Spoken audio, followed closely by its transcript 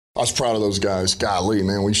was proud of those guys. Golly,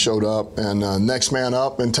 man, we showed up, and next man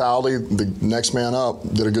up mentality. The next man up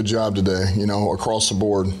did a good job today, you know, across the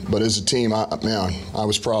board. But as a team, I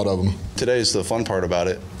was proud of them. Today's the fun part about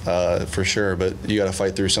it, for sure. But you got to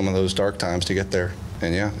fight through some of those dark times to get there.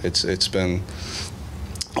 And yeah, it's been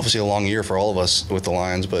obviously a long year for all of us with the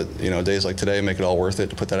Lions, but you know, days like today make it all worth it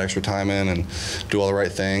to put that extra time in and do all the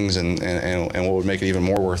right things. And what would make it even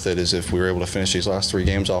more worth it is if we were able to finish these last 3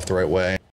 games off the right way.